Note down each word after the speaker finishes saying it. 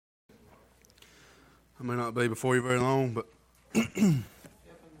I may not be before you very long, but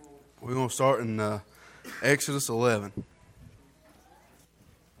we're going to start in Exodus 11.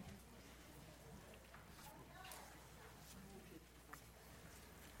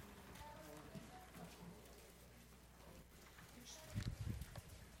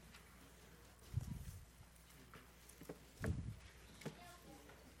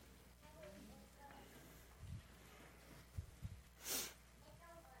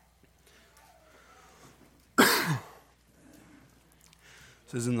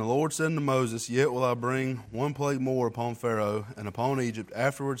 It says, "And the Lord said unto Moses, Yet will I bring one plague more upon Pharaoh and upon Egypt.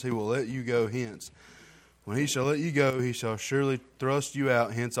 Afterwards he will let you go hence. When he shall let you go, he shall surely thrust you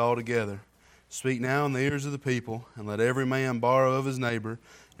out hence altogether. Speak now in the ears of the people, and let every man borrow of his neighbor,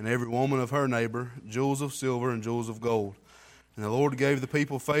 and every woman of her neighbor, jewels of silver and jewels of gold. And the Lord gave the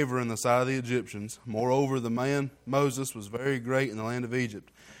people favor in the sight of the Egyptians. Moreover, the man Moses was very great in the land of Egypt,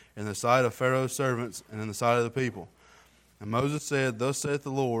 in the sight of Pharaoh's servants, and in the sight of the people. And Moses said, Thus saith the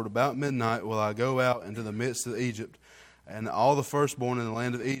Lord, About midnight will I go out into the midst of Egypt, and all the firstborn in the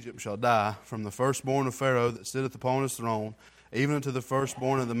land of Egypt shall die, from the firstborn of Pharaoh that sitteth upon his throne, even unto the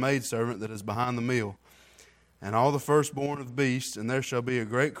firstborn of the maidservant that is behind the mill, and all the firstborn of beasts, and there shall be a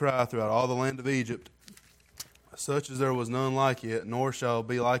great cry throughout all the land of Egypt, such as there was none like it, nor shall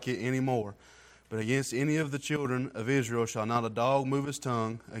be like it any more. But against any of the children of Israel shall not a dog move his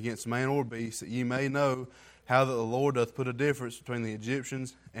tongue against man or beast, that ye may know how that the Lord doth put a difference between the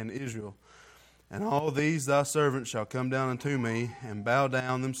Egyptians and Israel. And all these thy servants shall come down unto me, and bow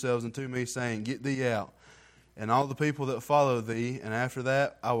down themselves unto me, saying, Get thee out, and all the people that follow thee, and after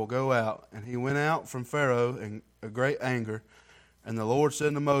that I will go out. And he went out from Pharaoh in a great anger. And the Lord said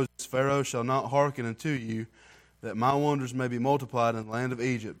unto Moses, Pharaoh shall not hearken unto you, that my wonders may be multiplied in the land of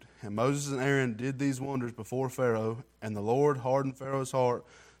Egypt. And Moses and Aaron did these wonders before Pharaoh, and the Lord hardened Pharaoh's heart,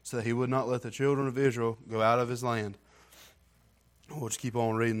 so that he would not let the children of Israel go out of his land." We'll just keep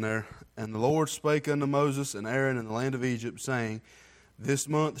on reading there. "And the Lord spake unto Moses and Aaron in the land of Egypt, saying, This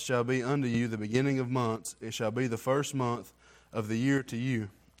month shall be unto you the beginning of months. It shall be the first month of the year to you.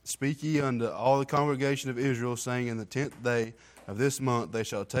 Speak ye unto all the congregation of Israel, saying, In the 10th day of this month they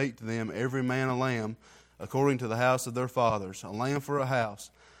shall take to them every man a lamb, according to the house of their fathers, a lamb for a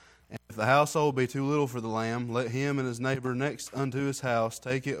house. And if the household be too little for the lamb, let him and his neighbor next unto his house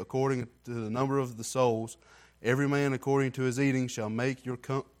take it according to the number of the souls. Every man according to his eating shall make your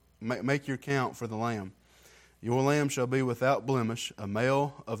count for the lamb. Your lamb shall be without blemish, a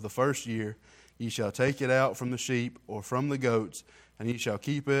male of the first year. Ye shall take it out from the sheep or from the goats, and ye shall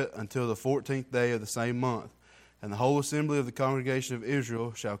keep it until the 14th day of the same month. And the whole assembly of the congregation of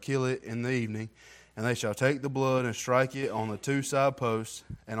Israel shall kill it in the evening. And they shall take the blood and strike it on the two side posts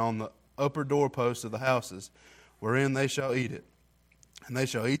and on the upper doorposts of the houses, wherein they shall eat it. And they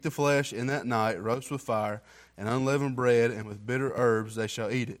shall eat the flesh in that night, roast with fire, and unleavened bread, and with bitter herbs they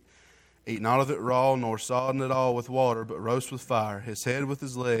shall eat it. Eat not of it raw, nor sodden at all with water, but roast with fire, his head with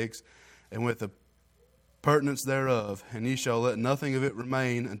his legs, and with the purtenance thereof. And ye shall let nothing of it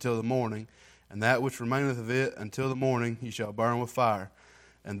remain until the morning, and that which remaineth of it until the morning ye shall burn with fire.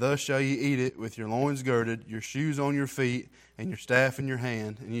 And thus shall ye eat it with your loins girded, your shoes on your feet, and your staff in your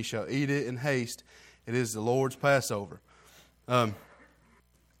hand, and ye shall eat it in haste. It is the Lord's Passover."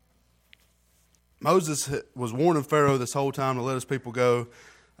 Moses was warning Pharaoh this whole time to let his people go.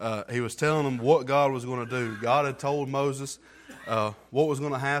 He was telling them what God was going to do. God had told Moses what was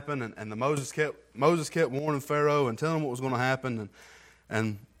going to happen, and Moses kept warning Pharaoh and telling him what was going to happen,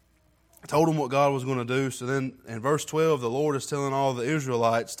 and told him what God was going to do. So then in verse 12, the Lord is telling all the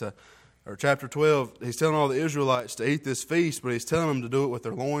Israelites or chapter 12, he's telling all the Israelites to eat this feast, but he's telling them to do it with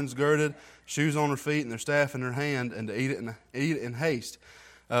their loins girded, shoes on their feet, and their staff in their hand, and to eat it in haste.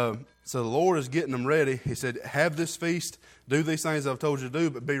 So the Lord is getting them ready. He said, have this feast, do these things I've told you to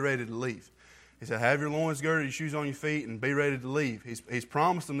do, but be ready to leave. He said, have your loins girded, your shoes on your feet, and be ready to leave. He's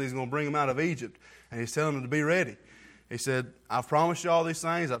promised them that he's going to bring them out of Egypt, and he's telling them to be ready. He said, I've promised you all these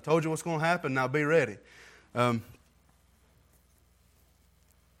things. I've told you what's going to happen. Now be ready. Verse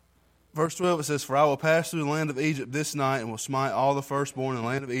 12, it says, For I will pass through the land of Egypt this night, and will smite all the firstborn in the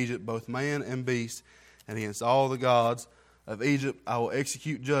land of Egypt, both man and beast, and against all the gods of Egypt I will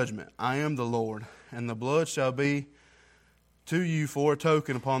execute judgment. I am the Lord. And the blood shall be to you for a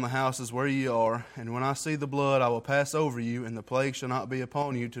token upon the houses where ye are. And when I see the blood, I will pass over you, and the plague shall not be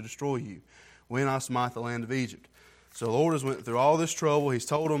upon you to destroy you, when I smite the land of Egypt. So the Lord has went through all this trouble. He's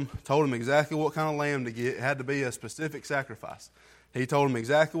told them exactly what kind of lamb to get. It had to be a specific sacrifice. He told them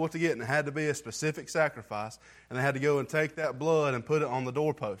exactly what to get, and it had to be a specific sacrifice. And they had to go and take that blood and put it on the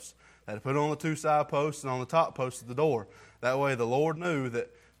doorposts. They had to put it on the two side posts and on the top post of the door. That way the Lord knew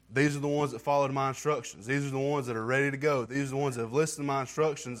that these are the ones that followed my instructions. These are the ones that are ready to go. These are the ones that have listened to my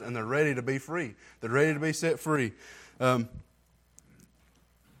instructions, and they're ready to be free. They're ready to be set free. Let's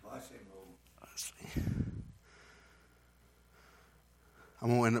see. I'm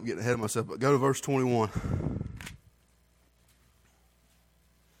going to end up getting ahead of myself, but go to verse 21.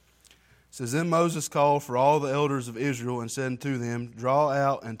 It says, Then Moses called for all the elders of Israel and said unto them, Draw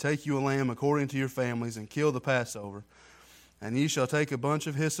out and take you a lamb according to your families, and kill the Passover. And ye shall take a bunch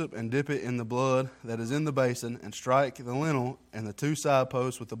of hyssop and dip it in the blood that is in the basin, and strike the lintel and the 2 side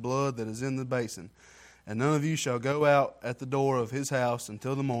posts with the blood that is in the basin. And none of you shall go out at the door of his house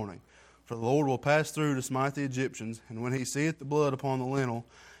until the morning. For the Lord will pass through to smite the Egyptians, and when he seeth the blood upon the lintel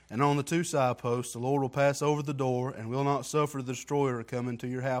and on the 2 side posts, the Lord will pass over the door, and will not suffer the destroyer to come into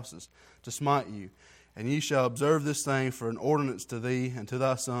your houses to smite you. And ye shall observe this thing for an ordinance to thee and to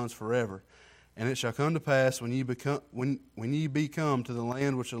thy sons forever. And it shall come to pass when ye be come to the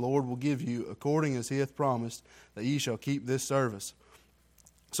land which the Lord will give you, according as he hath promised, that ye shall keep this service.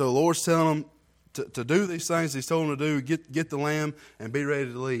 So the Lord's telling them to do these things He's told them to do, get the lamb and be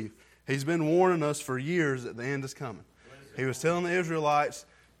ready to leave. He's been warning us for years that the end is coming. He was telling the Israelites,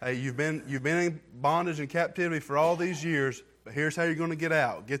 hey, you've been in bondage and captivity for all these years, but here's how you're going to get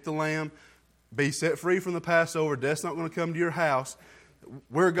out. Get the lamb, be set free from the Passover. Death's not going to come to your house.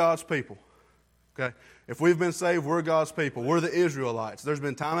 We're God's people. Okay? If we've been saved, we're God's people. We're the Israelites. There's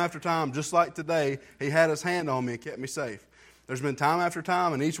been time after time, just like today, He had His hand on me and kept me safe. There's been time after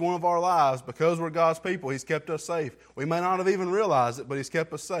time in each one of our lives, because we're God's people, He's kept us safe. We may not have even realized it, but He's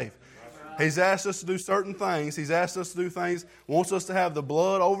kept us safe. He's asked us to do certain things. He's asked us to do things, wants us to have the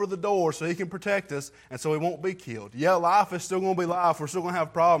blood over the door so He can protect us and so we won't be killed. Yeah, life is still going to be life. We're still going to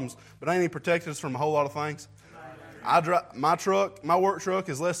have problems, but ain't He protected us from a whole lot of things? My work truck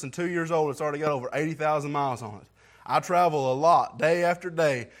is less than 2 years old. It's already got over 80,000 miles on it. I travel a lot, day after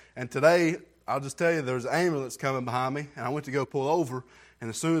day, and today, I'll just tell you, there's an ambulance coming behind me, and I went to go pull over, and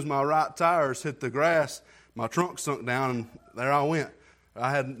as soon as my right tires hit the grass, my trunk sunk down, and there I went. I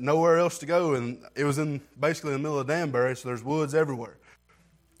had nowhere else to go, and it was basically in the middle of Danbury, so there's woods everywhere.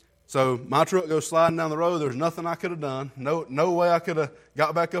 So my truck goes sliding down the road. There's nothing I could have done. No way I could have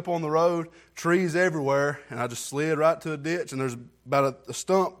got back up on the road. Trees everywhere, and I just slid right to a ditch, and there's about a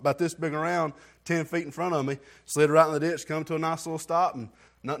stump about this big around, 10 feet in front of me. Slid right in the ditch, come to a nice little stop, and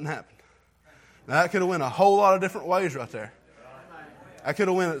nothing happened. Now that could have went a whole lot of different ways right there. I could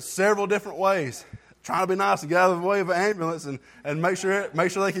have went several different ways. Trying to be nice and get out of the way of an ambulance and make sure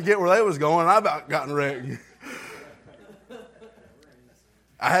they could get where they was going. I about gotten wrecked.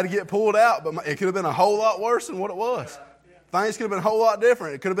 I had to get pulled out, but it could have been a whole lot worse than what it was. Things could have been a whole lot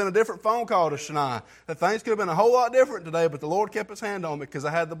different. It could have been a different phone call to Shania. Things could have been a whole lot different today, but the Lord kept His hand on me because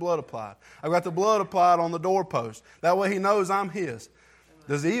I had the blood applied. I got the blood applied on the doorpost. That way He knows I'm His.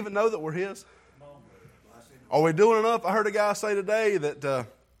 Does He even know that we're His? Are we doing enough? I heard a guy say today that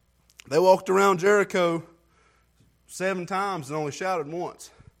they walked around Jericho 7 times and only shouted once.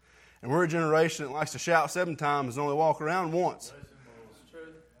 And we're a generation that likes to shout 7 times and only walk around once.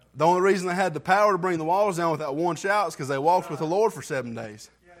 The only reason they had the power to bring the walls down without one shout is because they walked with the Lord for 7 days.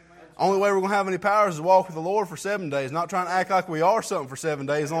 Only way we're going to have any power is to walk with the Lord for 7 days. Not trying to act like we are something for 7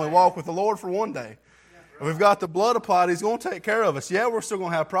 days, only walk with the Lord for 1 day. If we've got the blood applied, He's going to take care of us. Yeah, we're still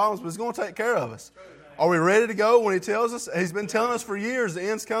going to have problems, but He's going to take care of us. Are we ready to go when He tells us? He's been telling us for years the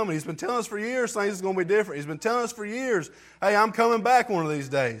end's coming. He's been telling us for years things are going to be different. He's been telling us for years, hey, I'm coming back one of these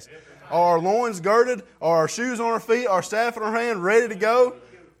days. Are our loins girded? Are our shoes on our feet? Our staff in our hand, ready to go?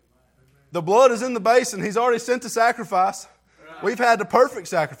 The blood is in the basin. He's already sent the sacrifice. We've had the perfect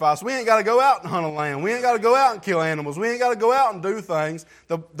sacrifice. We ain't got to go out and hunt a lamb. We ain't got to go out and kill animals. We ain't got to go out and do things.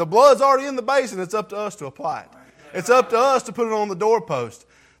 The blood's already in the basin. It's up to us to apply it. It's up to us to put it on the doorpost.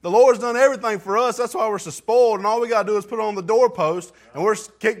 The Lord's done everything for us. That's why we're so spoiled, and all we got to do is put it on the doorpost, and we're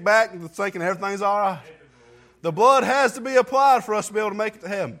kicked back and thinking everything's all right. The blood has to be applied for us to be able to make it to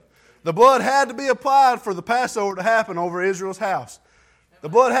heaven. The blood had to be applied for the Passover to happen over Israel's house. The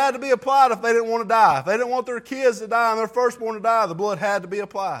blood had to be applied if they didn't want to die. If they didn't want their kids to die and their firstborn to die, the blood had to be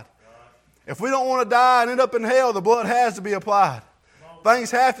applied. If we don't want to die and end up in hell, the blood has to be applied.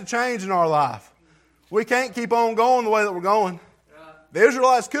 Things have to change in our life. We can't keep on going the way that we're going. The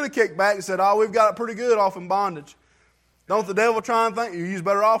Israelites could have kicked back and said, oh, we've got it pretty good off in bondage. Don't the devil try and think you was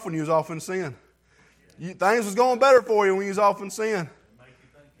better off when you was off in sin? Things was going better for you when you was off in sin.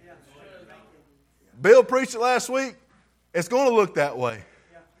 Bill preached it last week. It's going to look that way.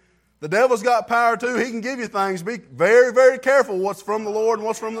 The devil's got power too. He can give you things. Be very, very careful what's from the Lord and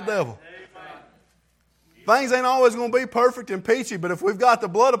what's from the devil. Things ain't always going to be perfect and peachy, but if we've got the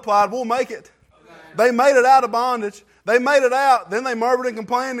blood applied, we'll make it. They made it out of bondage. They made it out. Then they murmured and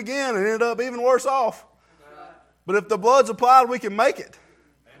complained again and ended up even worse off. But if the blood's applied, we can make it.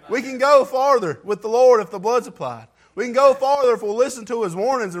 We can go farther with the Lord if the blood's applied. We can go farther if we'll listen to His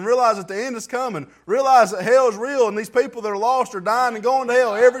warnings and realize that the end is coming. Realize that hell is real and these people that are lost are dying and going to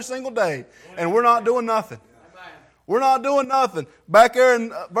hell every single day. And we're not doing nothing. We're not doing nothing. Back there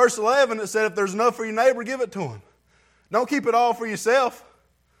in verse 11 it said if there's enough for your neighbor, give it to him. Don't keep it all for yourself.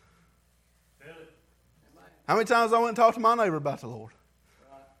 How many times I went and talked to my neighbor about the Lord?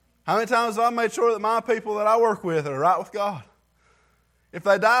 How many times have I made sure that my people that I work with are right with God? If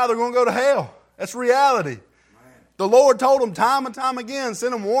they die, they're going to go to hell. That's reality. The Lord told them time and time again,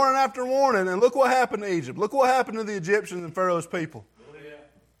 sent them warning after warning, and look what happened to Egypt. Look what happened to the Egyptians and Pharaoh's people.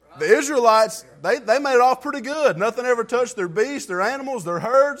 The Israelites, they made it off pretty good. Nothing ever touched their beasts, their animals, their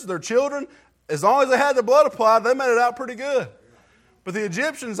herds, their children. As long as they had their blood applied, they made it out pretty good. But the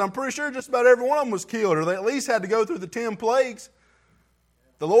Egyptians, I'm pretty sure just about every one of them was killed, or they at least had to go through the 10 plagues.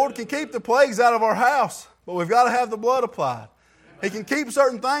 The Lord can keep the plagues out of our house, but we've got to have the blood applied. He can keep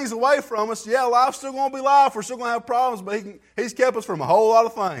certain things away from us. Yeah, life's still going to be life. We're still going to have problems, but He's kept us from a whole lot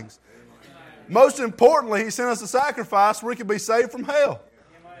of things. Most importantly, He sent us a sacrifice where we could be saved from hell.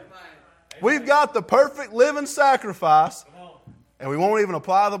 We've got the perfect living sacrifice, and we won't even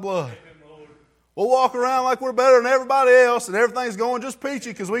apply the blood. We'll walk around like we're better than everybody else and everything's going just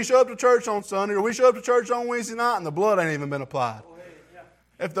peachy because we show up to church on Sunday or we show up to church on Wednesday night and the blood ain't even been applied.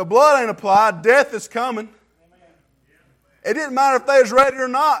 If the blood ain't applied, death is coming. It didn't matter if they was ready or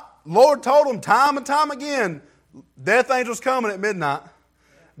not. Lord told them time and time again, death angel's coming at midnight.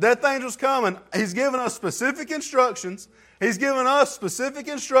 Death angel's coming. He's given us specific instructions. He's given us specific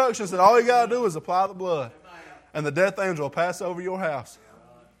instructions that all you got to do is apply the blood. And the death angel will pass over your house.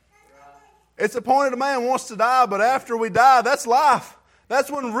 It's appointed a man wants to die, but after we die, that's life. That's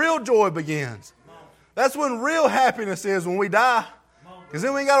when real joy begins. That's when real happiness is, when we die. Because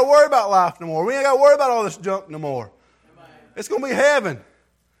then we ain't got to worry about life no more. We ain't got to worry about all this junk no more. It's going to be heaven.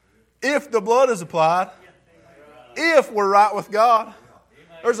 If the blood is applied. If we're right with God.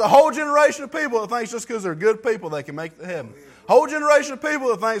 There's a whole generation of people that thinks just because they're good people they can make it to heaven. Whole generation of people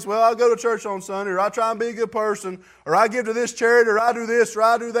that thinks, well, I'll go to church on Sunday, or I try and be a good person, or I give to this charity, or I do this, or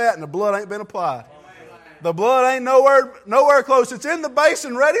I do that, and the blood ain't been applied. The blood ain't nowhere close. It's in the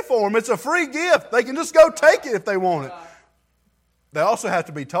basin ready for them. It's a free gift. They can just go take it if they want it. They also have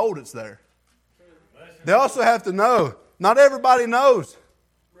to be told it's there. They also have to know. Not everybody knows.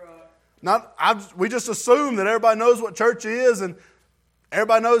 We just assume that everybody knows what church is, and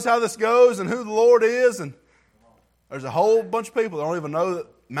everybody knows how this goes, and who the Lord is, and there's a whole bunch of people that don't even know that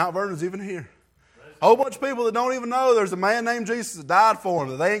Mount Vernon's even here. A whole bunch of people that don't even know there's a man named Jesus that died for them,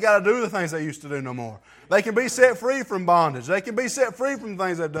 that they ain't got to do the things they used to do no more. They can be set free from bondage. They can be set free from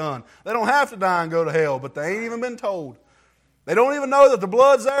things they've done. They don't have to die and go to hell, but they ain't even been told. They don't even know that the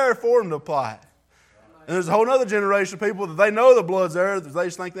blood's there for them to apply it. And there's a whole other generation of people that they know the blood's there, that they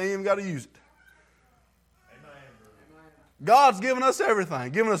just think they ain't even got to use it. God's given us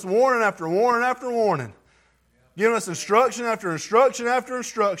everything, giving us warning after warning after warning. Giving us instruction after instruction after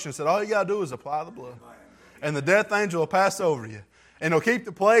instruction. Said all you got to do is apply the blood. And the death angel will pass over you. And he'll keep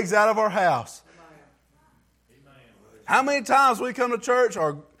the plagues out of our house. How many times we come to church,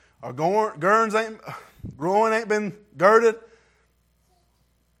 our groin ain't been girded,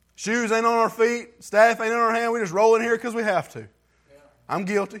 shoes ain't on our feet, staff ain't in our hand, we just roll in here because we have to. I'm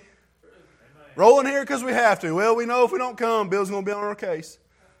guilty. Rolling here because we have to. Well, we know if we don't come, Bill's going to be on our case.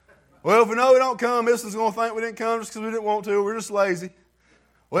 Well, if we know we don't come, Mrs. going to think we didn't come just because we didn't want to. We're just lazy.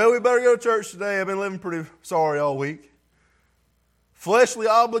 Well, we better go to church today. I've been living pretty sorry all week. Fleshly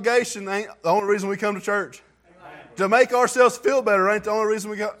obligation ain't the only reason we come to church. To make ourselves feel better ain't the only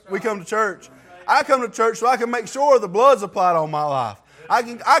reason we come to church. I come to church so I can make sure the blood's applied on my life.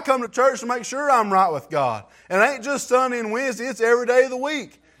 I come to church to make sure I'm right with God. And it ain't just Sunday and Wednesday. It's every day of the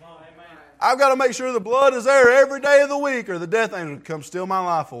week. I've got to make sure the blood is there every day of the week or the death angel will come steal my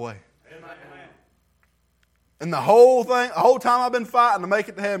life away. And the whole time I've been fighting to make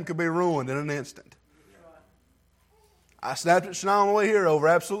it to heaven could be ruined in an instant. I snapped at Shania on the way here over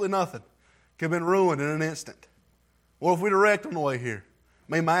absolutely nothing. Could have been ruined in an instant. What if we'd have wrecked on the way here?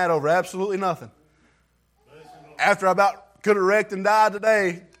 Me mad over absolutely nothing. After I about could have wrecked and died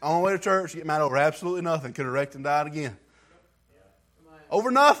today, on the way to church, get mad over absolutely nothing. Could have wrecked and died again.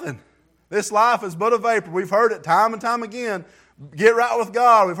 Over nothing. This life is but a vapor. We've heard it time and time again. Get right with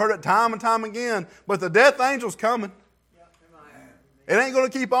God. We've heard it time and time again. But the death angel's coming. It ain't going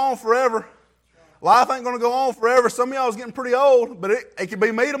to keep on forever. Life ain't going to go on forever. Some of y'all is getting pretty old, but it could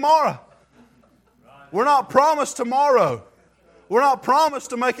be me tomorrow. We're not promised tomorrow. We're not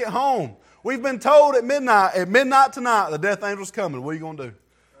promised to make it home. We've been told at midnight tonight, the death angel's coming. What are you going to do?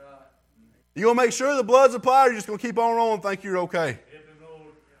 You going to make sure the blood's applied, or you're just going to keep on rolling and think you're okay?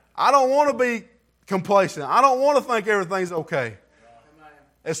 I don't want to be complacent. I don't want to think everything's okay.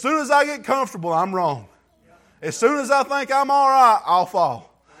 As soon as I get comfortable, I'm wrong. As soon as I think I'm all right, I'll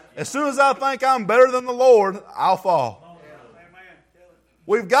fall. As soon as I think I'm better than the Lord, I'll fall.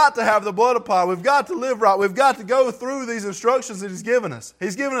 We've got to have the blood applied. We've got to live right. We've got to go through these instructions that He's given us.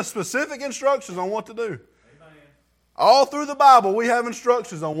 He's given us specific instructions on what to do. All through the Bible, we have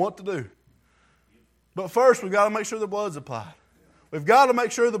instructions on what to do. But first, we've got to make sure the blood's applied. We've got to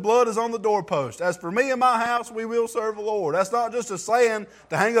make sure the blood is on the doorpost. As for me and my house, we will serve the Lord. That's not just a saying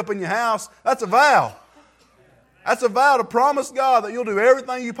to hang up in your house. That's a vow. That's a vow to promise God that you'll do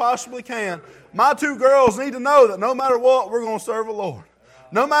everything you possibly can. My 2 girls need to know that no matter what, we're going to serve the Lord.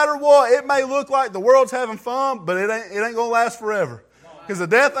 No matter what, it may look like the world's having fun, but it ain't going to last forever. Because the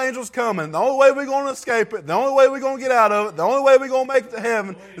death angel's coming. The only way we're going to escape it, the only way we're going to get out of it, the only way we're going to make it to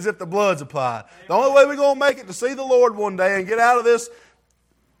heaven is if the blood's applied. The only way we're going to make it to see the Lord one day and get out of this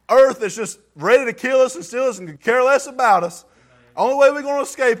earth that's just ready to kill us and steal us and could care less about us, the only way we're going to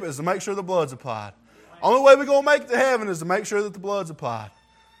escape it is to make sure the blood's applied. The only way we're going to make it to heaven is to make sure that the blood's applied.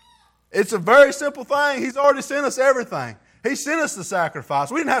 It's a very simple thing. He's already sent us everything. He sent us the sacrifice.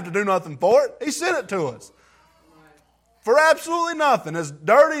 We didn't have to do nothing for it. He sent it to us. For absolutely nothing. As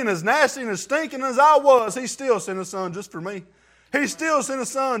dirty and as nasty and as stinking as I was, He still sent His Son just for me. He still sent His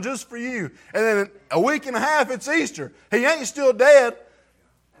Son just for you. And then in a week and a half, it's Easter. He ain't still dead.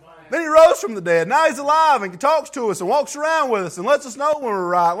 Then He rose from the dead. Now He's alive and talks to us and walks around with us and lets us know when we're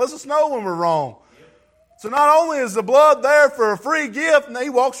right, lets us know when we're wrong. So not only is the blood there for a free gift, and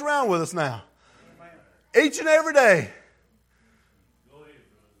He walks around with us now. Each and every day.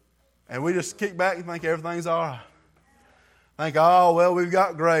 And we just kick back and think everything's all right. Think, oh, well, we've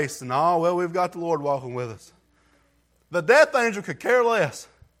got grace, and oh, well, we've got the Lord walking with us. The death angel could care less.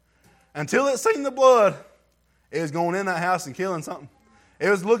 Until it seen the blood, it was going in that house and killing something. It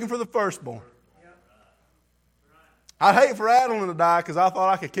was looking for the firstborn. I'd hate for Adeline to die because I thought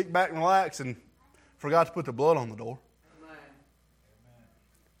I could kick back and relax and forgot to put the blood on the door.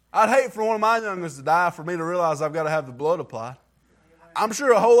 I'd hate for one of my youngest to die for me to realize I've got to have the blood applied. I'm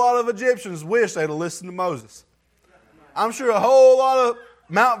sure a whole lot of Egyptians wish they'd have listened to Moses. I'm sure a whole lot of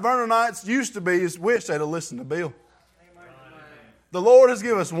Mount Vernonites used to be wish they'd have listened to Bill. The Lord has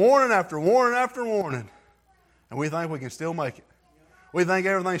given us warning after warning after warning, and we think we can still make it. We think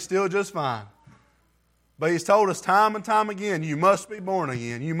everything's still just fine. But He's told us time and time again, you must be born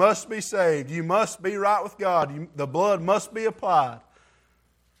again. You must be saved. You must be right with God. The blood must be applied.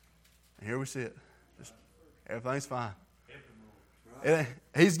 And here we sit. Everything's fine.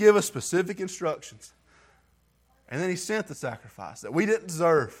 He's given us specific instructions. And then He sent the sacrifice that we didn't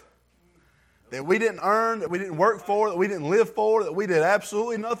deserve, that we didn't earn, that we didn't work for, that we didn't live for, that we did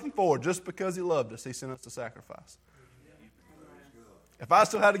absolutely nothing for. Just because He loved us, He sent us the sacrifice. If I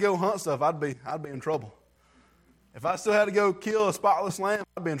still had to go hunt stuff, I'd be in trouble. If I still had to go kill a spotless lamb,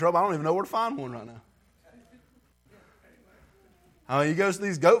 I'd be in trouble. I don't even know where to find one right now. I mean, you go to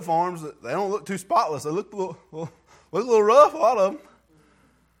these goat farms, they don't look too spotless. They look a little rough, a lot of them.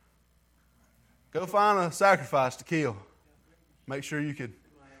 Go find a sacrifice to kill. Make sure you can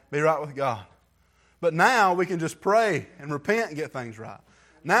be right with God. But now we can just pray and repent and get things right.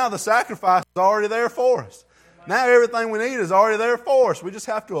 Now the sacrifice is already there for us. Now everything we need is already there for us. We just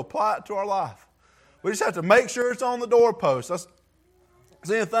have to apply it to our life. We just have to make sure it's on the doorpost. That's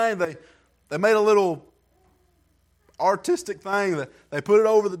the thing. They made a little artistic thing that they put it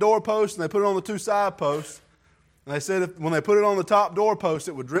over the doorpost and they put it on the 2 side posts. And they said when they put it on the top doorpost,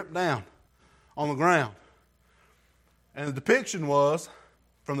 it would drip down on the ground. And the depiction was,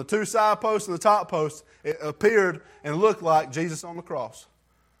 from the 2 side posts and the top post, it appeared and looked like Jesus on the cross.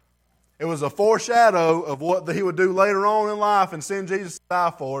 It was a foreshadow of what He would do later on in life and send Jesus to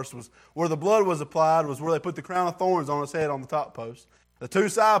die for us. Was where the blood was applied, was where they put the crown of thorns on His head on the top post. The 2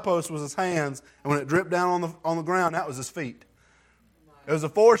 side posts was His hands, and when it dripped down on the ground, that was His feet. It was a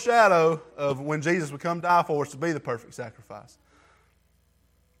foreshadow of when Jesus would come die for us to be the perfect sacrifice.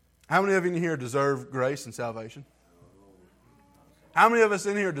 How many of you in here deserve grace and salvation? How many of us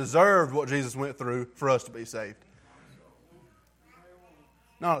in here deserved what Jesus went through for us to be saved?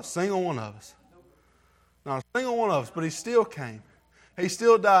 Not a single one of us. Not a single one of us, but He still came. He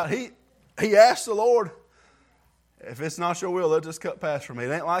still died. He asked the Lord, if it's not your will, let this cup pass from me.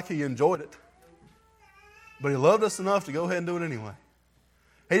 It ain't like He enjoyed it. But He loved us enough to go ahead and do it anyway.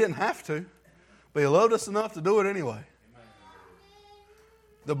 He didn't have to, but He loved us enough to do it anyway.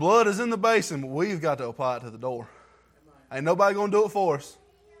 The blood is in the basin, but we've got to apply it to the door. Ain't nobody going to do it for us.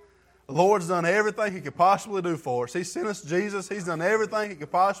 The Lord's done everything He could possibly do for us. He sent us Jesus. He's done everything He could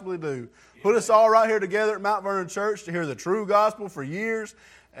possibly do. Put us all right here together at Mount Vernon Church to hear the true gospel for years,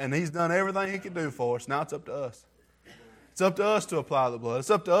 and He's done everything He could do for us. Now it's up to us. It's up to us to apply the blood. It's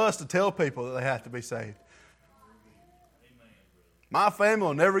up to us to tell people that they have to be saved. My family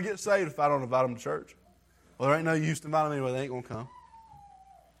will never get saved if I don't invite them to church. Well, there ain't no use to invite them anyway. They ain't going to come.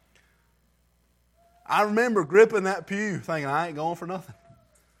 I remember gripping that pew thinking, I ain't going for nothing.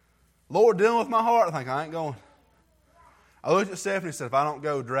 Lord dealing with my heart, I think, I ain't going. I looked at Stephanie and said, if I don't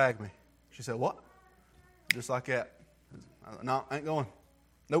go, drag me. She said, what? Just like that. No, I ain't going.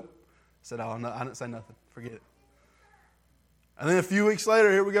 Nope. I said, oh, no, I didn't say nothing. Forget it. And then a few weeks later,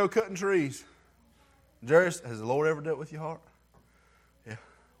 here we go cutting trees. Jerry, has the Lord ever dealt with your heart? Yeah.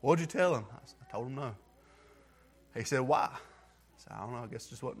 What'd you tell him? I told him no. He said, why? I said, I don't know. I guess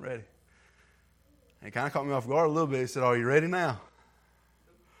I just wasn't ready. And he kind of caught me off guard a little bit. He said, are you ready now?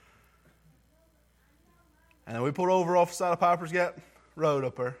 And then we pulled over off the side of Piper's Gap Road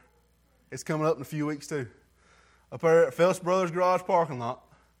up there. It's coming up in a few weeks too. Up there at Phelps Brothers Garage parking lot.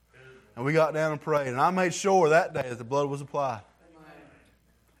 And we got down and prayed. And I made sure that day that the blood was applied.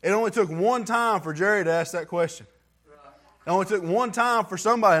 It only took one time for Jerry to ask that question. It only took one time for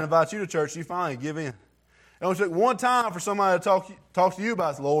somebody to invite you to church and you finally give in. It only took one time for somebody to talk to you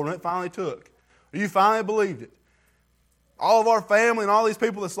about the Lord and it finally took. You finally believed it. All of our family and all these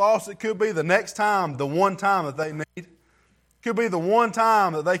people that's lost, it could be the next time, the one time that they need. It could be the one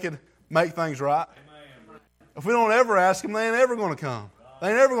time that they could make things right. Amen. If we don't ever ask them, they ain't ever going to come. They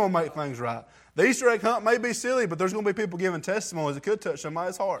ain't ever going to make things right. The Easter egg hunt may be silly, but there's going to be people giving testimonies that could touch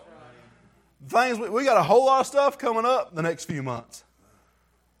somebody's heart. Things we got a whole lot of stuff coming up the next few months.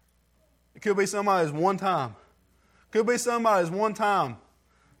 It could be somebody's one time. It could be somebody's one time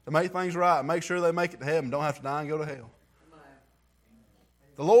to make things right, make sure they make it to heaven, don't have to die and go to hell.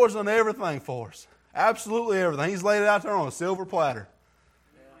 The Lord's done everything for us. Absolutely everything. He's laid it out there on a silver platter.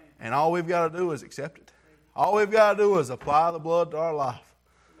 And all we've got to do is accept it. All we've got to do is apply the blood to our life.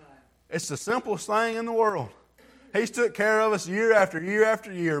 It's the simplest thing in the world. He's took care of us year after year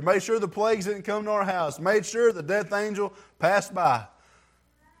after year. Made sure the plagues didn't come to our house. Made sure the death angel passed by.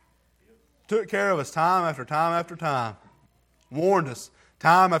 Took care of us time after time after time. Warned us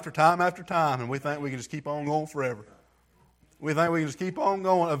time after time after time. And we think we can just keep on going forever. We think we can just keep on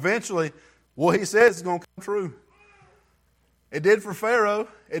going. Eventually, what He says is going to come true. It did for Pharaoh.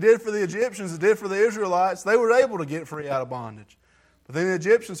 It did for the Egyptians. It did for the Israelites. They were able to get free out of bondage. But then the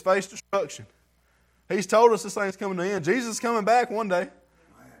Egyptians faced destruction. He's told us this thing's coming to an end. Jesus is coming back one day.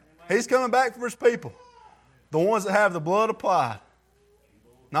 He's coming back for His people. The ones that have the blood applied.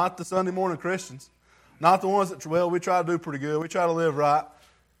 Not the Sunday morning Christians. Not the ones that, well, we try to do pretty good. We try to live right.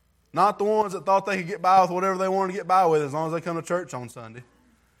 Not the ones that thought they could get by with whatever they wanted to get by with as long as they come to church on Sunday.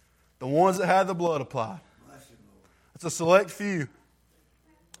 The ones that had the blood applied. It's a select few.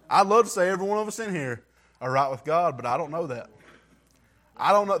 I'd love to say every one of us in here are right with God, but I don't know that.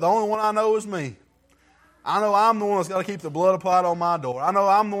 I don't know. The only one I know is me. I know I'm the one that's got to keep the blood applied on my door. I know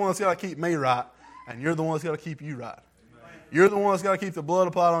I'm the one that's got to keep me right, and you're the one that's got to keep you right. You're the one that's got to keep the blood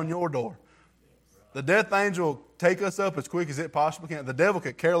applied on your door. The death angel will take us up as quick as it possibly can. The devil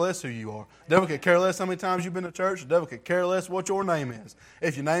could care less who you are. The devil could care less how many times you've been to church. The devil could care less what your name is.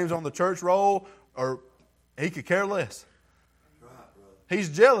 If your name's on the church roll, or he could care less. He's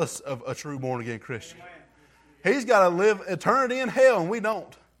jealous of a true born-again Christian. He's got to live eternity in hell, and we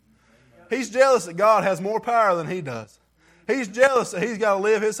don't. He's jealous that God has more power than he does. He's jealous that he's got to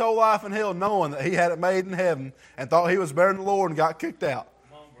live his whole life in hell knowing that he had it made in heaven and thought he was better than the Lord and got kicked out.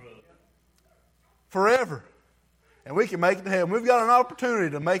 Forever. And we can make it to heaven. We've got an opportunity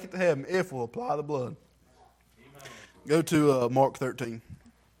to make it to heaven if we'll apply the blood. Go to Mark 13.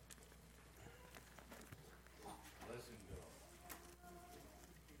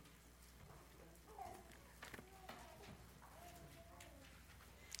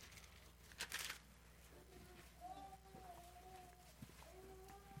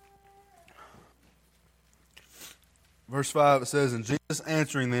 Verse 5, it says, And Jesus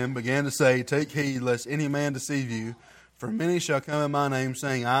answering them began to say, Take heed, lest any man deceive you. For many shall come in my name,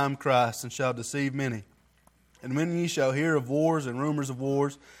 saying, I am Christ, and shall deceive many. And when ye shall hear of wars and rumors of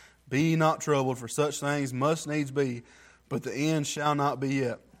wars, be ye not troubled, for such things must needs be, but the end shall not be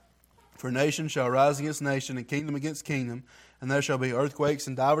yet. For nation shall rise against nation, and kingdom against kingdom, and there shall be earthquakes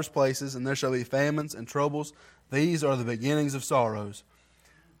in divers places, and there shall be famines and troubles. These are the beginnings of sorrows.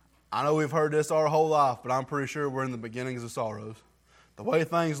 I know we've heard this our whole life, but I'm pretty sure we're in the beginnings of sorrows. The way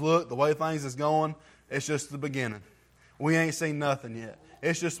things look, the way things is going, it's just the beginning. We ain't seen nothing yet.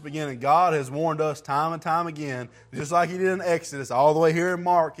 It's just the beginning. God has warned us time and time again, just like He did in Exodus, all the way here in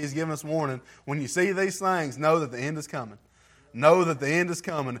Mark, He's given us warning. When you see these things, know that the end is coming. Know that the end is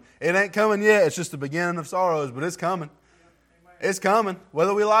coming. It ain't coming yet. It's just the beginning of sorrows, but it's coming. It's coming,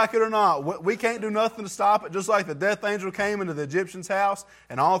 whether we like it or not. We can't do nothing to stop it, just like the death angel came into the Egyptian's house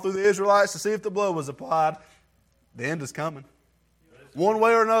and all through the Israelites to see if the blood was applied. The end is coming. One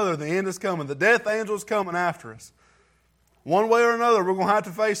way or another, the end is coming. The death angel is coming after us. One way or another, we're going to have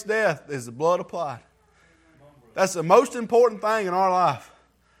to face death. Is the blood applied? That's the most important thing in our life.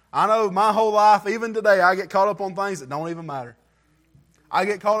 I know my whole life, even today, I get caught up on things that don't even matter. I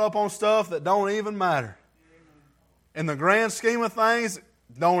get caught up on stuff that don't even matter. In the grand scheme of things,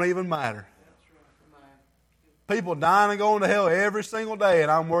 don't even matter. People dying and going to hell every single day, and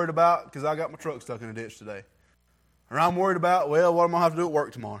I'm worried about because I got my truck stuck in a ditch today. Or I'm worried about, well, what am I going to have to do at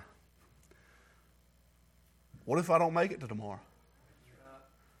work tomorrow? What if I don't make it to tomorrow?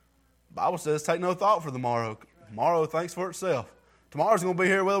 The Bible says take no thought for tomorrow. Tomorrow thinks for itself. Tomorrow's going to be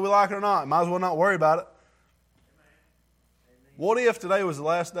here whether we like it or not. Might as well not worry about it. What if today was the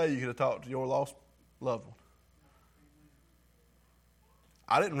last day you could have talked to your lost loved one?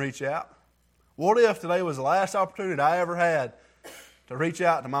 I didn't reach out. What if today was the last opportunity I ever had to reach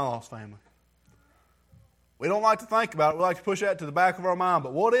out to my lost family? We don't like to think about it. We like to push that to the back of our mind.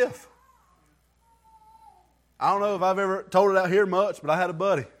 But what if? I don't know if I've ever told it out here much, but I had a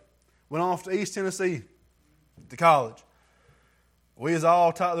buddy. Went off to East Tennessee to college. We was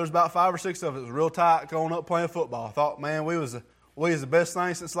all tight. There was about 5 or 6 of us. It was real tight going up playing football. I thought, man, we was the best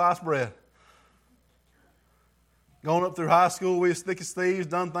thing since sliced bread. Going up through high school, we was thick as thieves,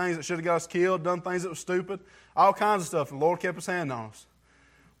 done things that should have got us killed, done things that was stupid, all kinds of stuff. And the Lord kept His hand on us.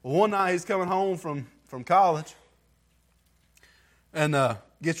 Well, one night he's coming home from college and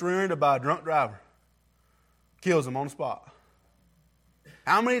gets rear-ended by a drunk driver. Kills him on the spot.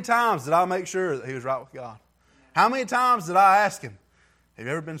 How many times did I make sure that he was right with God? How many times did I ask him, have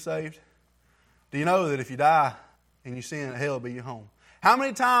you ever been saved? Do you know that if you die and you sin, hell will be your home? How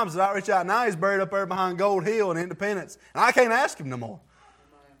many times did I reach out? Now he's buried up there behind Gold Hill in Independence, and I can't ask him no more.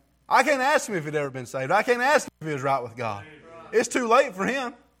 I can't ask him if he'd ever been saved. I can't ask him if he was right with God. It's too late for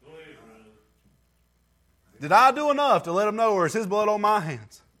him. Did I do enough to let him know, or is his blood on my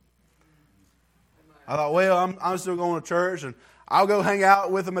hands? I thought, well, I'm still going to church, and I'll go hang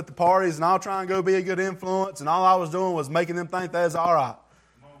out with them at the parties, and I'll try and go be a good influence, and all I was doing was making them think that's all right.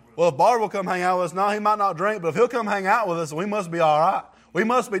 Well, if Bart will come hang out with us, no, he might not drink, but if he'll come hang out with us, we must be all right. We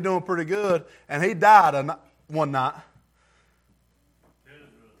must be doing pretty good. And he died one night.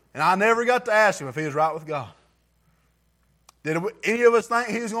 And I never got to ask him if he was right with God. Did any of us think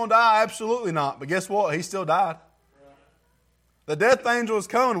he was going to die? Absolutely not. But guess what? He still died. The death angel is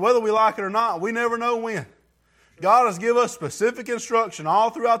coming, whether we like it or not. We never know when. God has given us specific instruction all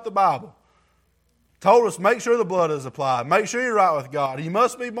throughout the Bible. Told us, make sure the blood is applied. Make sure you're right with God. You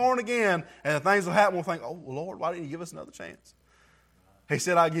must be born again, and the things will happen. We'll think, oh, Lord, why didn't you give us another chance? He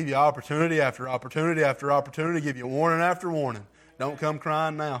said, I give you opportunity after opportunity after opportunity, give you warning after warning. Don't come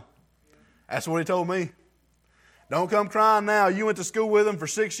crying now. That's what He told me. Don't come crying now. You went to school with him for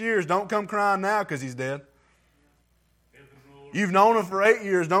 6 years. Don't come crying now because he's dead. You've known him for 8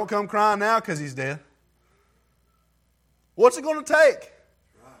 years. Don't come crying now because he's dead. What's it going to take?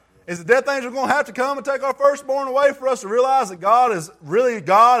 Is the death angel going to have to come and take our firstborn away for us to realize that God is really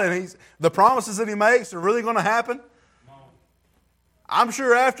God and the promises that He makes are really going to happen? I'm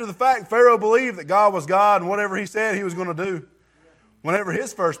sure after the fact, Pharaoh believed that God was God and whatever he said He was going to do whenever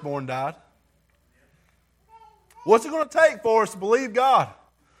his firstborn died. What's it going to take for us to believe God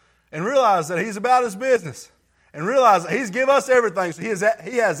and realize that He's about His business and realize that He's given us everything, so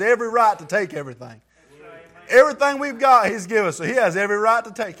He has every right to take everything. Everything we've got, He's given us, so He has every right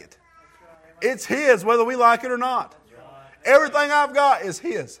to take it. It's His, whether we like it or not. Everything I've got is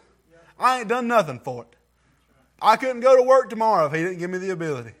His. I ain't done nothing for it. I couldn't go to work tomorrow if He didn't give me the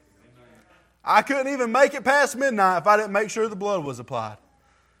ability. I couldn't even make it past midnight if I didn't make sure the blood was applied.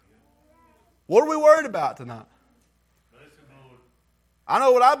 What are we worried about tonight? I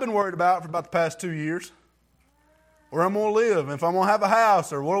know what I've been worried about for about the past 2 years. Where I'm going to live, if I'm going to have a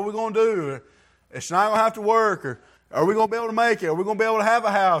house, or what are we going to do? Is Shania going to have to work, or are we going to be able to make it? Are we going to be able to have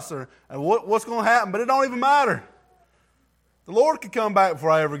a house, or what's going to happen? But it don't even matter. The Lord could come back before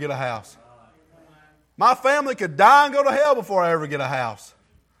I ever get a house. My family could die and go to hell before I ever get a house.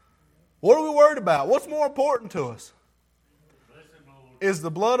 What are we worried about? What's more important to us? Is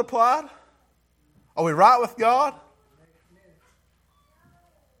the blood applied? Are we right with God?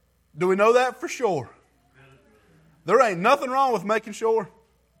 Do we know that for sure? There ain't nothing wrong with making sure.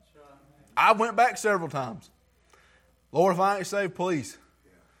 I went back several times. Lord, if I ain't saved, please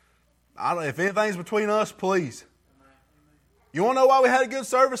If anything's between us, please. You want to know why we had a good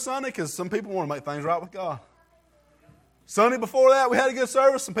service Sunday? Because some people want to make things right with God. Sunday before that, we had a good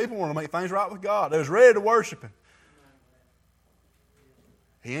service. Some people want to make things right with God. They was ready to worship Him.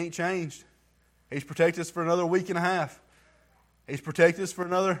 He ain't changed. He's protected us for another week and a half. He's protected us for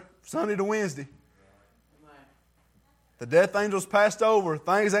another Sunday to Wednesday. The death angels passed over.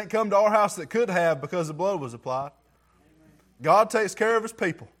 Things ain't come to our house that could have because the blood was applied. God takes care of His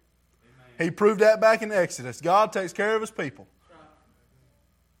people. He proved that back in Exodus. God takes care of His people.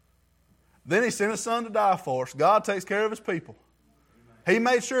 Then He sent His Son to die for us. God takes care of His people. He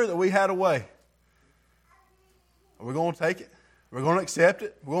made sure that we had a way. Are we going to take it? We're going to accept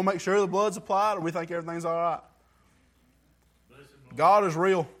it? We're going to make sure the blood's applied, or we think everything's all right? God is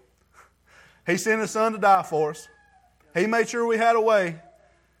real. He sent His Son to die for us. He made sure we had a way.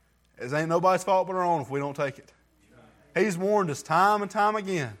 It ain't nobody's fault but our own if we don't take it. He's warned us time and time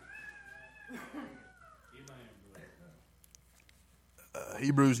again.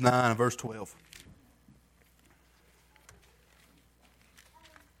 Hebrews 9, verse 12.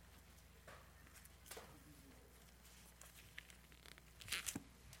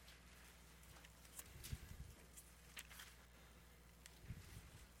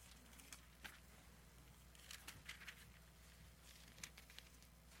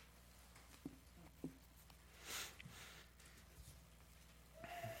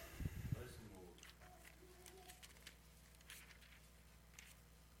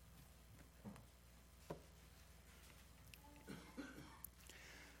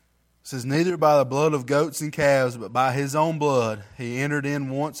 It says, neither by the blood of goats and calves, but by His own blood He entered in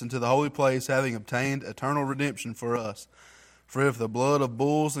once into the holy place, having obtained eternal redemption for us. For if the blood of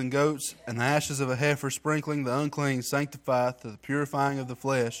bulls and goats and the ashes of a heifer sprinkling the unclean sanctifieth to the purifying of the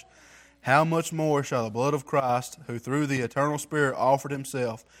flesh, how much more shall the blood of Christ, who through the eternal Spirit offered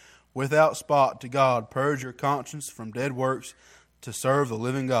Himself without spot to God, purge your conscience from dead works to serve the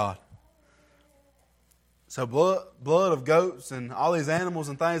living God? So blood of goats and all these animals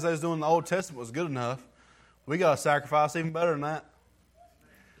and things they was doing in the Old Testament was good enough. We got a sacrifice even better than that.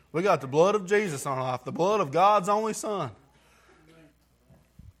 We got the blood of Jesus on our life, the blood of God's only Son.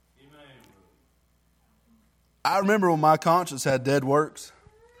 I remember when my conscience had dead works.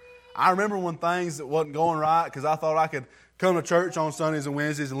 I remember when things that wasn't going right because I thought I could come to church on Sundays and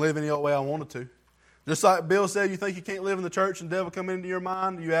Wednesdays and live any old way I wanted to. Just like Bill said, you think you can't live in the church and the devil come into your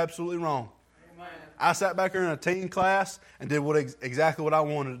mind? You're absolutely wrong. I sat back there in a teen class and did exactly what I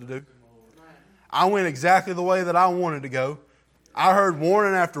wanted to do. I went exactly the way that I wanted to go. I heard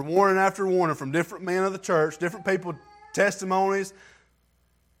warning after warning after warning from different men of the church, different people, testimonies,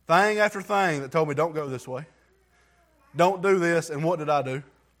 thing after thing that told me, don't go this way. Don't do this. And what did I do?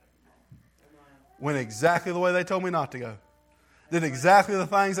 Went exactly the way they told me not to go. Did exactly the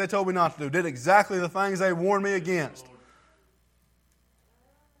things they told me not to do. Did exactly the things they warned me against.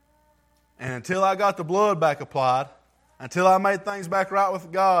 And until I got the blood back applied, until I made things back right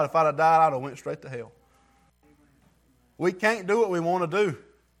with God, if I'd have died, I'd have went straight to hell. We can't do what we want to do.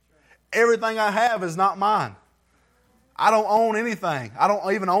 Everything I have is not mine. I don't own anything. I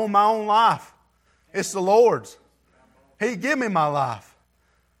don't even own my own life. It's the Lord's. He gave me my life.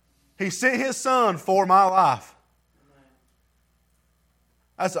 He sent His Son for my life.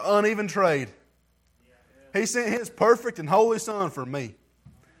 That's an uneven trade. He sent His perfect and holy Son for me.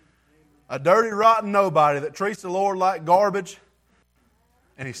 A dirty, rotten nobody that treats the Lord like garbage,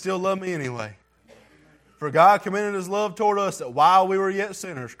 and He still loved me anyway. For God commended His love toward us that while we were yet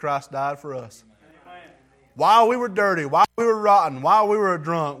sinners, Christ died for us. While we were dirty, while we were rotten, while we were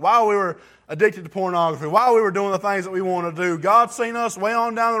drunk, while we were addicted to pornography, while we were doing the things that we want to do, God seen us way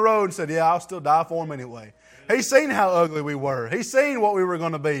on down the road and said, yeah, I'll still die for Him anyway. He's seen how ugly we were. He's seen what we were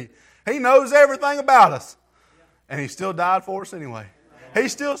going to be. He knows everything about us. And He still died for us anyway. He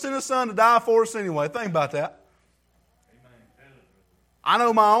still sent His Son to die for us anyway. Think about that. I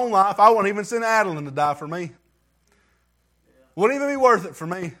know my own life. I wouldn't even send Adeline to die for me. Wouldn't even be worth it for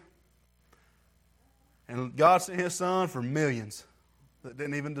me. And God sent His Son for millions that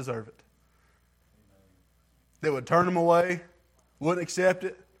didn't even deserve it. That would turn them away, wouldn't accept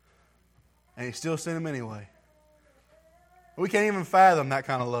it, and He still sent them anyway. We can't even fathom that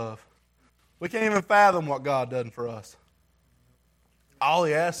kind of love. We can't even fathom what God done for us. All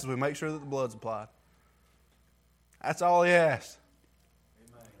He asks is we make sure that the blood's applied. That's all He asks.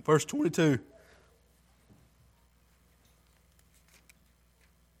 Amen. Verse 22.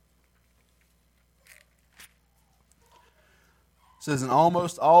 It says, and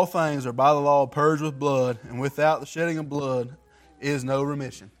almost all things are by the law purged with blood, and without the shedding of blood is no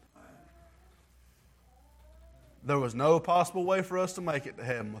remission. There was no possible way for us to make it to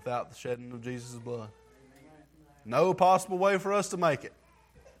heaven without the shedding of Jesus' blood. No possible way for us to make it.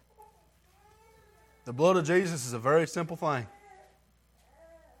 The blood of Jesus is a very simple thing.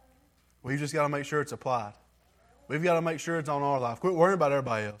 We've just got to make sure it's applied. We've got to make sure it's on our life. Quit worrying about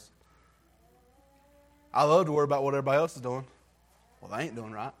everybody else. I love to worry about what everybody else is doing. Well, they ain't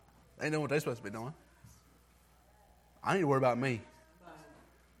doing right. They ain't doing what they're supposed to be doing. I need to worry about me.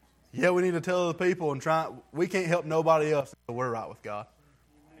 Yeah, we need to tell other people and try. We can't help nobody else until we're right with God.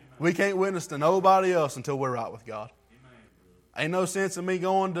 We can't witness to nobody else until we're right with God. Ain't no sense in me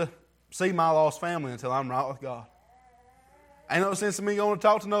going to see my lost family until I'm right with God. Ain't no sense in me going to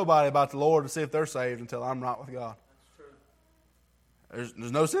talk to nobody about the Lord to see if they're saved until I'm right with God. There's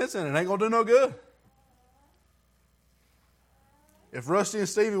no sense in it. It ain't going to do no good. If Rusty and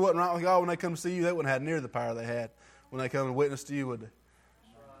Stevie wasn't right with God when they come to see you, they wouldn't have near the power they had when they come and witness to you, would they?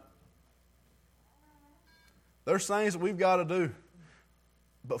 There's things that we've got to do.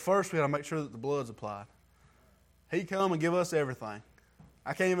 But first we got to make sure that the blood's applied. He come and give us everything.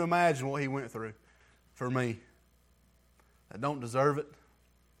 I can't even imagine what he went through for me. I don't deserve it.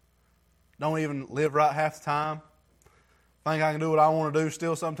 Don't even live right half the time. Think I can do what I want to do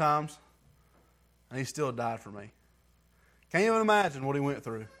still sometimes. And he still died for me. Can't even imagine what he went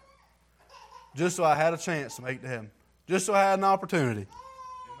through. Just so I had a chance to make it to heaven. Just so I had an opportunity.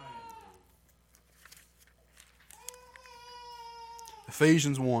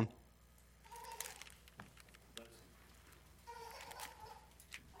 Ephesians 1.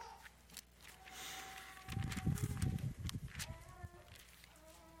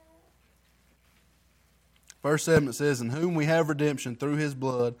 Verse 7, it says, "In whom we have redemption through his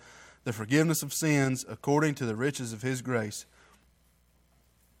blood, the forgiveness of sins according to the riches of his grace."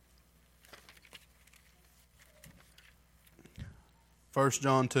 1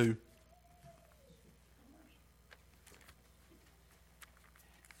 John 2.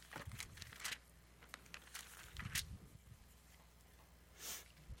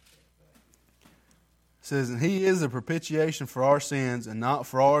 It says, "And he is the propitiation for our sins, and not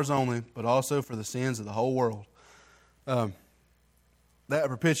for ours only, but also for the sins of the whole world." That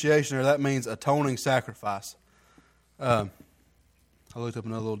propitiation, or that means atoning sacrifice. I looked up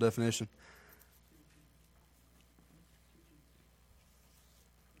another little definition.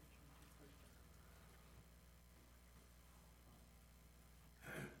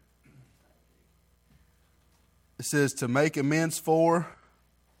 It says to make amends for,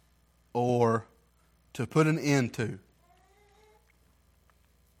 or to put an end to.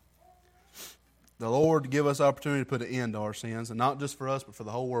 The Lord give us opportunity to put an end to our sins, and not just for us, but for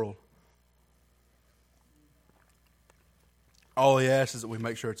the whole world. All he asks is that we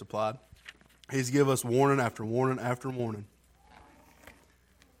make sure it's applied. He's give us warning after warning after warning.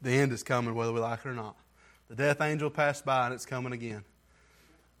 The end is coming whether we like it or not. The death angel passed by and it's coming again.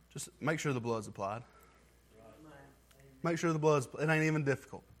 Just make sure the blood's applied. Make sure the blood's applied. It ain't even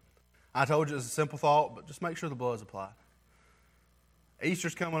difficult. I told you it's a simple thought, but just make sure the blood's applied.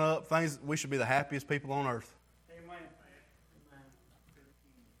 Easter's coming up. We should be the happiest people on earth.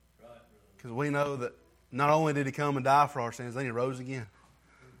 Because we know that not only did he come and die for our sins, then he rose again.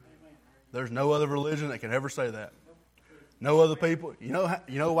 There's no other religion that can ever say that. No other people. You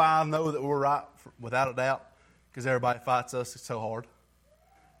know why I know that we're right without a doubt? Because everybody fights us so hard.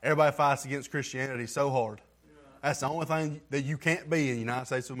 Everybody fights against Christianity so hard. That's the only thing that you can't be in the United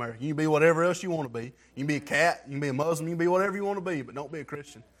States of America. You can be whatever else you want to be. You can be a cat. You can be a Muslim. You can be whatever you want to be, but don't be a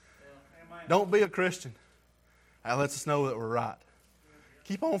Christian. Don't be a Christian. That lets us know that we're right.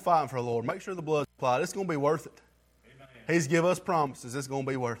 Keep on fighting for the Lord. Make sure the blood's applied. It's going to be worth it. He's give us promises. It's going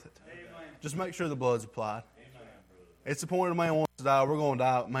to be worth it. Just make sure the blood's applied. It's the point a man wants to die. We're going to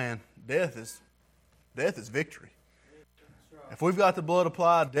die. Man, death is victory. If we've got the blood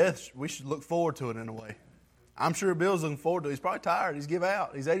applied, death, we should look forward to it in a way. I'm sure Bill's looking forward to it. He's probably tired. He's give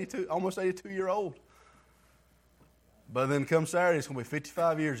out. He's 82, almost 82-year-old. But then come Saturday, it's going to be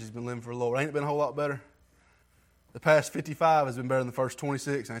 55 years he's been living for the Lord. Ain't it been a whole lot better? The past 55 has been better than the first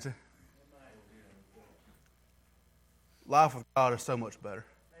 26, ain't it? Life with God is so much better.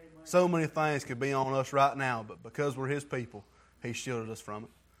 So many things could be on us right now, but because we're His people, He shielded us from it.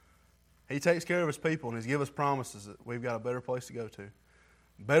 He takes care of His people, and He's given us promises that we've got a better place to go to.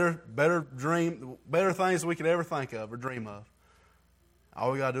 Better things we could ever think of or dream of.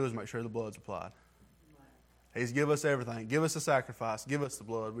 All we got to do is make sure the blood's applied. He's give us everything. Give us the sacrifice. Give us the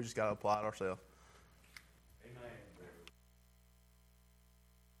blood. We just got to apply it ourselves.